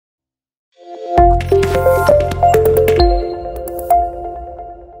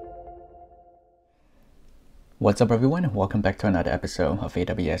What's up everyone, welcome back to another episode of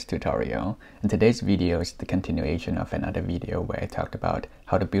AWS tutorial. And today's video is the continuation of another video where I talked about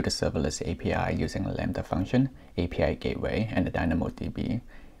how to build a serverless API using a Lambda function, API gateway, and the DynamoDB.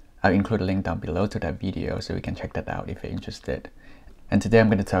 I'll include a link down below to that video so you can check that out if you're interested. And today I'm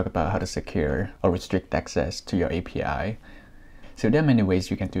going to talk about how to secure or restrict access to your API. So there are many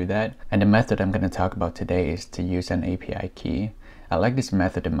ways you can do that, and the method I'm going to talk about today is to use an API key. I like this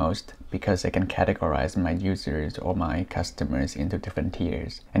method the most because I can categorize my users or my customers into different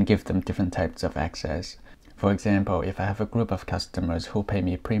tiers and give them different types of access. For example, if I have a group of customers who pay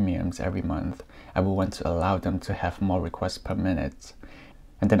me premiums every month, I will want to allow them to have more requests per minute.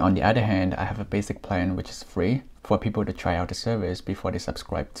 And then on the other hand, I have a basic plan which is free for people to try out the service before they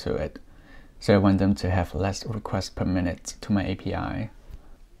subscribe to it. So I want them to have less requests per minute to my API.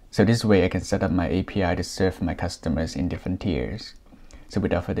 So this way I can set up my API to serve my customers in different tiers. So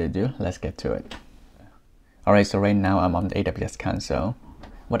without further ado, let's get to it. Alright, so right now I'm on the AWS console.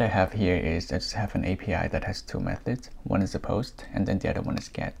 What I have here is I just have an API that has two methods. One is a post and then the other one is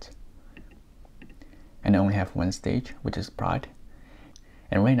get. And I only have one stage, which is prod.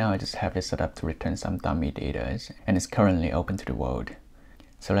 And right now I just have it set up to return some dummy data, and it's currently open to the world.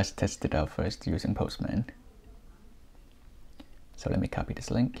 So let's test it out first using Postman. So let me copy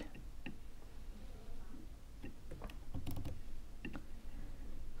this link.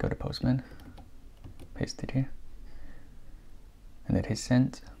 Go to Postman, paste it here, and then hit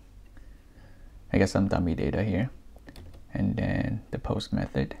send. I got some dummy data here, and then the post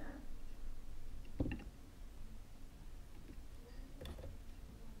method.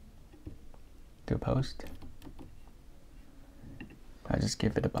 Do post. I'll just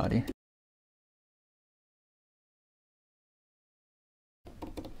give it a body.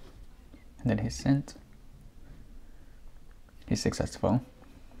 And then hit send. It's successful.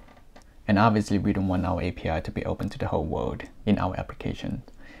 And obviously we don't want our API to be open to the whole world in our application.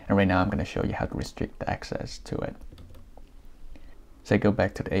 And right now I'm going to show you how to restrict the access to it. So I go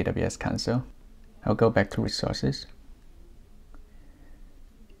back to the AWS console. I'll go back to resources.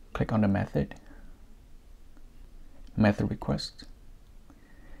 Click on the method request.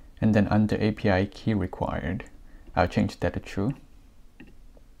 And then under API key required, I'll change that to true.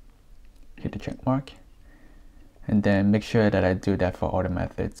 Hit the check mark. And then make sure that I do that for all the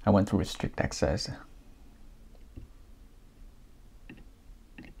methods. I want to restrict access.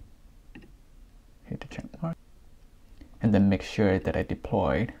 Hit the check mark. And then make sure that I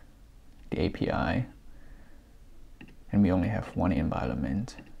deployed the API. And we only have one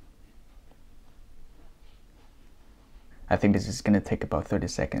environment. I think this is going to take about 30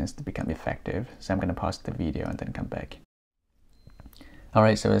 seconds to become effective. So I'm going to pause the video and then come back.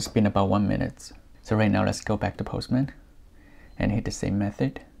 Alright, so it's been about 1 minute. So right now let's go back to Postman and hit the same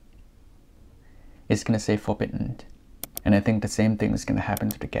method. It's going to say forbidden. And I think the same thing is going to happen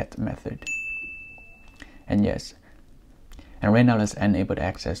to the get method. And yes. And right now let's enable the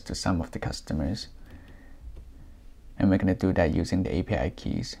access to some of the customers. And we're going to do that using the API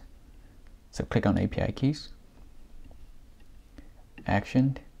keys. So click on API keys.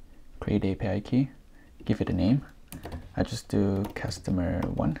 Action. Create API key. Give it a name. I'll just do customer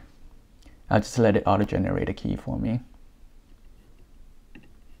 1. I'll just let it auto-generate a key for me.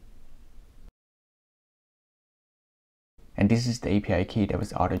 And this is the API key that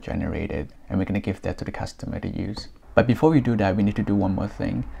was auto-generated, and we're going to give that to the customer to use. But before we do that, we need to do one more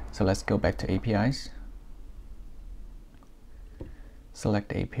thing. So let's go back to APIs. Select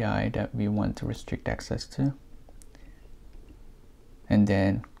the API that we want to restrict access to. And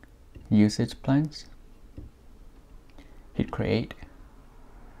then usage plans. Hit create.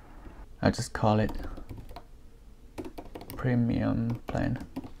 I'll just call it premium plan.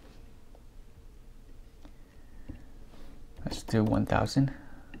 Let's do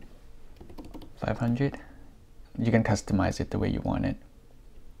 1,500. You can customize it the way you want it.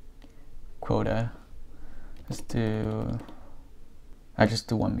 Quota. I'll just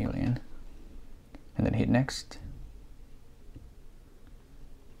do 1 million. And then hit next.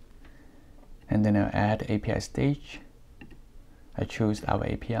 And then I'll add API stage. I choose our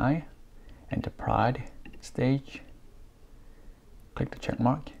API and the prod stage. Click the check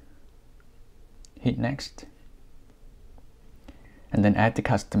mark. Hit next. And then add the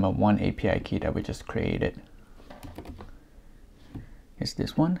customer 1 API key that we just created. It's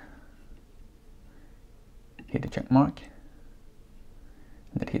this one. Hit the check mark.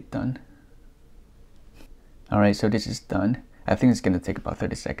 And then hit done. Alright, so this is done. I think it's going to take about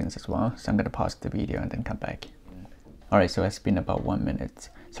 30 seconds as well. So I'm going to pause the video and then come back. Alright, so it's been about 1 minute.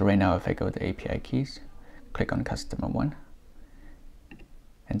 So right now if I go to API keys, click on customer 1,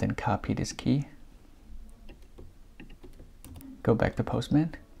 and then copy this key Go back to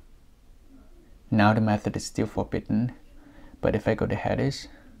Postman. Now the method is still forbidden, but if I go to headers,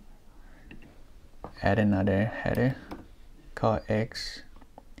 add another header called X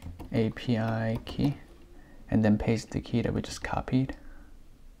API key, and then paste the key that we just copied,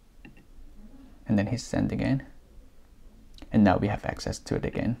 and then hit send again, and now we have access to it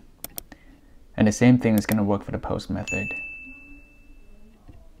again. And the same thing is going to work for the post method.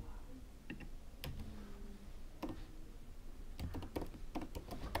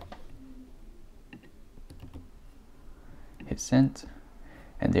 Hit send,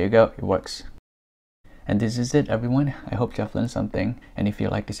 and there you go, it works. And this is it, everyone. I hope you have learned something, and if you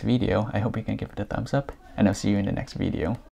like this video, I hope you can give it a thumbs up, and I'll see you in the next video.